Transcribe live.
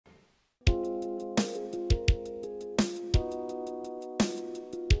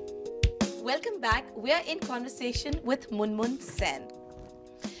Welcome back. We are in conversation with Munmun Sen.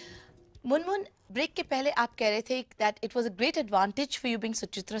 Munmun, break ke pehle aap keh rahe the that it was a great advantage for you being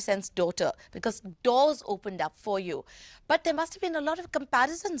Suchitra Sen's daughter because doors opened up for you. But there must have been a lot of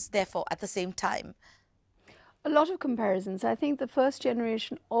comparisons, therefore, at the same time. A lot of comparisons. I think the first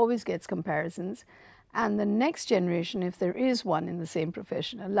generation always gets comparisons, and the next generation, if there is one in the same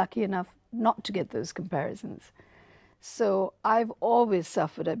profession, are lucky enough not to get those comparisons. So I've always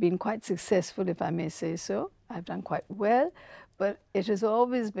suffered. I've been quite successful, if I may say so. I've done quite well, but it has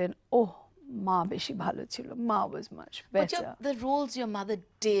always been, oh, Ma beshi bhalo chilo. Ma was much better. But the roles your mother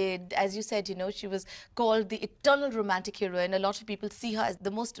did, as you said, you know, she was called the eternal romantic heroine. A lot of people see her as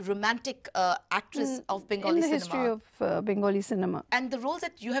the most romantic actress of Bengali cinema. In the history of Bengali cinema. And the roles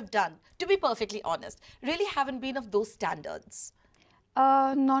that you have done, to be perfectly honest, really haven't been of those standards.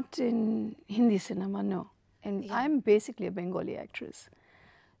 Not in Hindi cinema, no. And yeah. I'm basically a Bengali actress.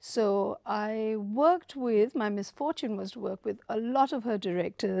 So I worked with, my misfortune was to work with a lot of her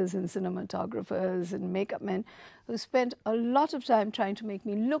directors and cinematographers and makeup men who spent a lot of time trying to make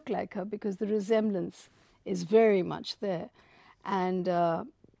me look like her because the resemblance is very much there. And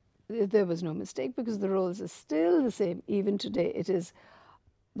there was no mistake because the roles are still the same. Even today, it is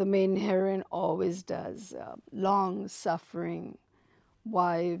the main heroine always does long suffering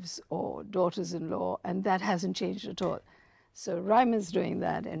wives or daughters-in-law, and that hasn't changed at all. So Raima's doing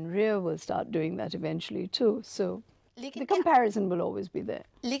that, and Rhea will start doing that eventually too. So the comparison will always be there.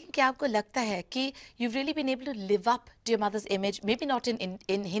 लेकिन क्या आपको लगता है कि you've really been able to live up to your mother's image, maybe not in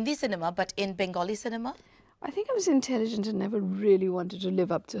Hindi cinema, but in Bengali cinema? I think I was intelligent and never really wanted to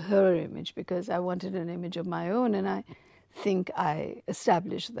live up to her image because I wanted an image of my own, and I think I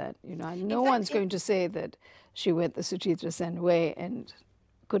established that. You know, no one's going to say that she went the Suchitra Sen way and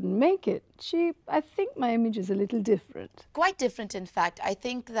couldn't make it. I think my image is a little different. Quite different, in fact. I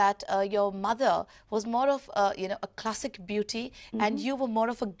think that your mother was more of, you know, a classic beauty, and you were more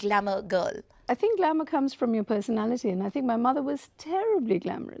of a glamour girl. I think glamour comes from your personality, and I think my mother was terribly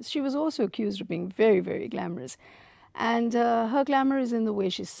glamorous. She was also accused of being very, very glamorous. And her glamour is in the way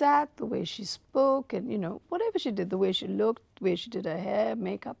she sat, the way she spoke, and, you know, whatever she did, the way she looked, the way she did her hair,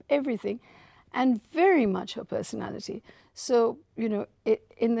 makeup, everything, and very much her personality. So, you know,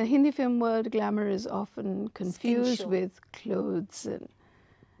 in the Hindi film world, glamour is often confused with clothes and,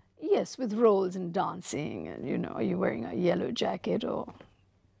 yes, with roles and dancing and, you know, are you wearing a yellow jacket or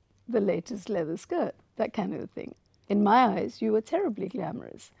the latest leather skirt, that kind of thing. In my eyes, you were terribly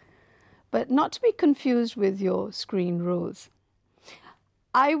glamorous. But not to be confused with your screen roles.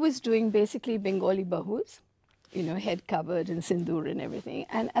 I was doing basically Bengali bahus, you know, head covered and sindoor and everything.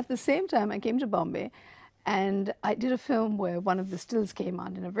 And at the same time, I came to Bombay and I did a film where one of the stills came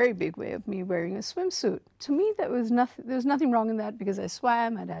out in a very big way of me wearing a swimsuit. To me, there was nothing wrong in that because I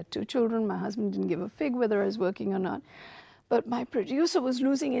swam, I'd had 2 children, my husband didn't give a fig whether I was working or not. But my producer was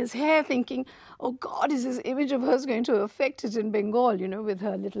losing his hair thinking, oh God, is this image of hers going to affect it in Bengal, you know, with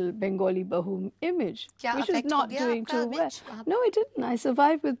her little Bengali bahu image, which is not doing too well. No, it didn't. I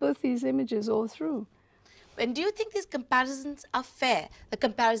survived with both these images all through. And do you think these comparisons are fair, the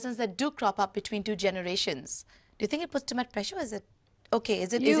comparisons that do crop up between 2 generations? Do you think it puts too much pressure? Is it okay?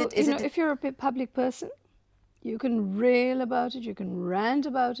 If you're a public person, you can rail about it, you can rant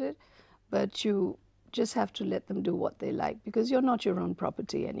about it, but you just have to let them do what they like because you're not your own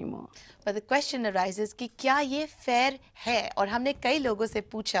property anymore. But the question arises कि क्या ये fair है? और हमने कई लोगों से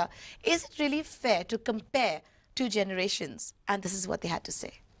पूछा, is it really fair to compare 2 generations? And this is what they had to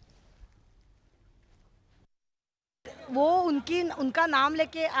say. वो उनका नाम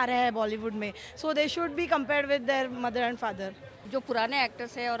लेके आ रहा है बॉलीवुड में, so they should be compared with their mother and father. जो पुराने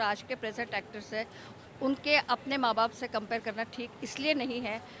एक्टर्स हैं और आज के प्रेजेंट एक्टर्स हैं, उनके अपने माँ बाप से कंपेयर करना ठीक इसलिए नहीं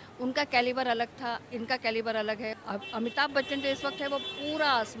है. उनका कैलिबर अलग था, इनका कैलिबर अलग है. अब अमिताभ बच्चन जो इस वक्त है वो पूरा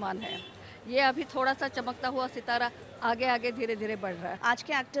आसमान है. ये अभी थोड़ा सा चमकता हुआ सितारा आगे आगे धीरे धीरे बढ़ रहा है. आज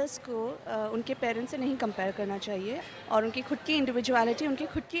के एक्टर्स को उनके पेरेंट्स से नहीं कंपेयर करना चाहिए और उनकी खुद की इंडिविजुअलिटी, उनकी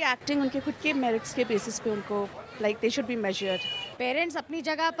खुद की एक्टिंग, उनके खुद के मेरिट्स के बेसिस पे उनको they should be measured. Parents अपनी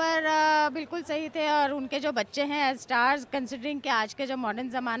जगह पर बिल्कुल सही थे और उनके जो बच्चे हैं स्टार्स, कंसिडरिंग कि आज के जो मॉडर्न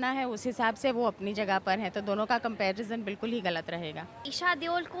ज़माना है उस हिसाब से वो अपनी जगह पर हैं, तो दोनों का कंपैरिजन बिल्कुल ही गलत रहेगा. ईशा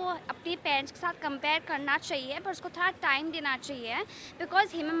देओल को अपने पेरेंट्स के साथ कंपेयर करना चाहिए पर उसको थोड़ा टाइम देना चाहिए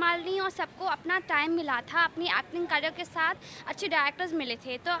बिकॉज हेमा मालिनी और सबको अपना टाइम मिला था, अपनी एक्टिंग करियर के साथ अच्छे डायरेक्टर्स मिले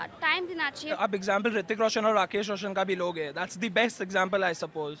थे, तो टाइम देना चाहिए. अब एग्जाम्पल ऋतिक रोशन और राकेश रोशन का भी लोगे, that's the best example I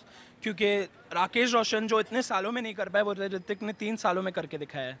suppose, क्योंकि राकेश रोशन जो इतने सालों में नहीं कर पाए वो ऋतिक ने 3 सालों में करके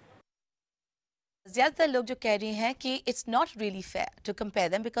दिखाया है. ज़्यादातर लोग जो कह रही हैं कि it's not really fair to compare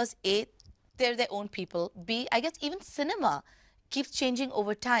them because A, they're their own people, B, I guess even cinema keeps changing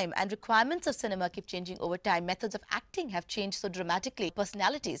over time, and requirements of cinema keep changing over time. Methods of acting have changed so dramatically.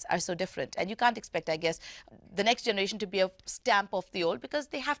 Personalities are so different, and you can't expect, I guess, the next generation to be a stamp of the old, because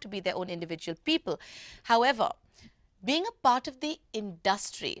they have to be their own individual people. However, being a part of the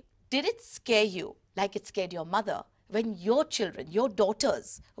industry, did it scare you like it scared your mother when your children, your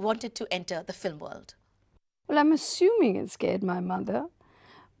daughters, wanted to enter the film world? Well, I'm assuming it scared my mother.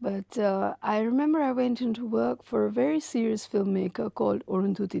 But I remember I went into work for a very serious filmmaker called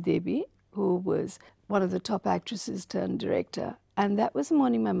Arundhati Devi, who was one of the top actresses turned director. And that was the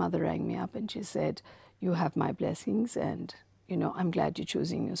morning my mother rang me up and she said, "You have my blessings, and, you know, I'm glad you're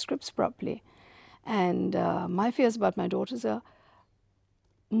choosing your scripts properly." And my fears about my daughters are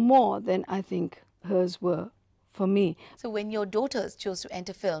more than I think hers were for me. So when your daughters chose to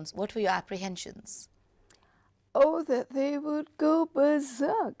enter films, what were your apprehensions? Oh, that they would go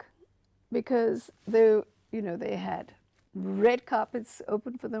berserk, because they had red carpets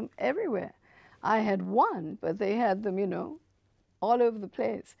open for them everywhere. I had one, but they had them, all over the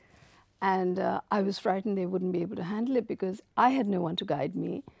place. And I was frightened they wouldn't be able to handle it, because I had no one to guide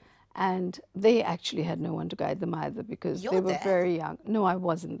me, and they actually had no one to guide them either, because they were very young. No, I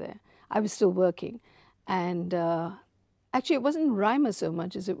wasn't there. I was still working. And actually, it wasn't Rima so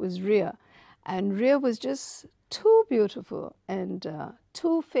much as it was Ria. And Ria was just too beautiful and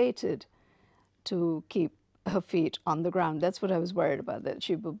too fated to keep her feet on the ground. That's what I was worried about, that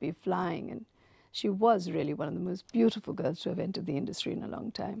she would be flying. And she was really one of the most beautiful girls to have entered the industry in a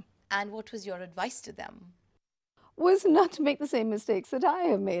long time. And what was your advice to them? Was not to make the same mistakes that I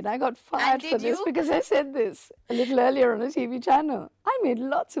have made. I got fired for this because I said this a little earlier on a TV channel. I made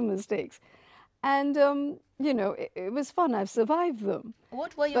lots of mistakes. And, it was fun. I've survived them.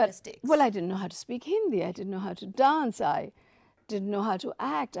 What were your mistakes? Well, I didn't know how to speak Hindi. I didn't know how to dance. I didn't know how to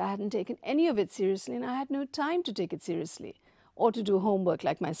act. I hadn't taken any of it seriously, and I had no time to take it seriously or to do homework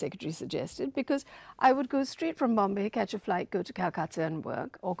like my secretary suggested, because I would go straight from Bombay, catch a flight, go to Calcutta and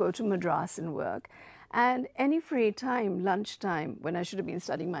work, or go to Madras and work. And any free time, lunchtime, when I should have been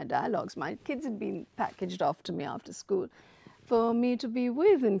studying my dialogues, my kids had been packaged off to me after school for me to be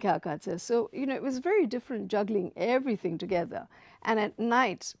with in Calcutta. So, it was very different juggling everything together. And at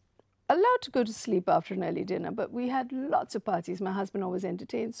night, allowed to go to sleep after an early dinner, but we had lots of parties. My husband always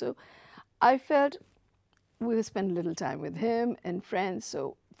entertained. So I felt we would spend a little time with him and friends.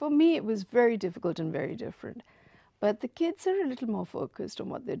 So for me, it was very difficult and very different. But the kids are a little more focused on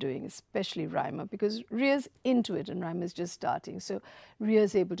what they're doing, especially Rima, because Ria's into it and Rima's just starting. So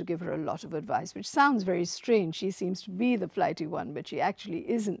Ria's able to give her a lot of advice, which sounds very strange. She seems to be the flighty one, but she actually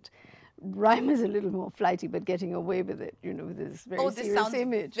isn't. Rima's a little more flighty, but getting away with it, with this very serious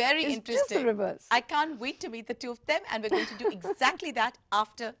image. Very it's interesting. Just the reverse. I can't wait to meet the two of them, and we're going to do exactly that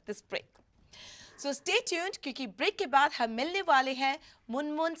after this break. So stay tuned, क्योंकि break के बाद हम मिलने वाले हैं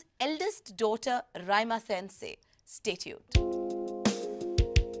मुनमुन's eldest daughter Rima Sen से. Stay tuned.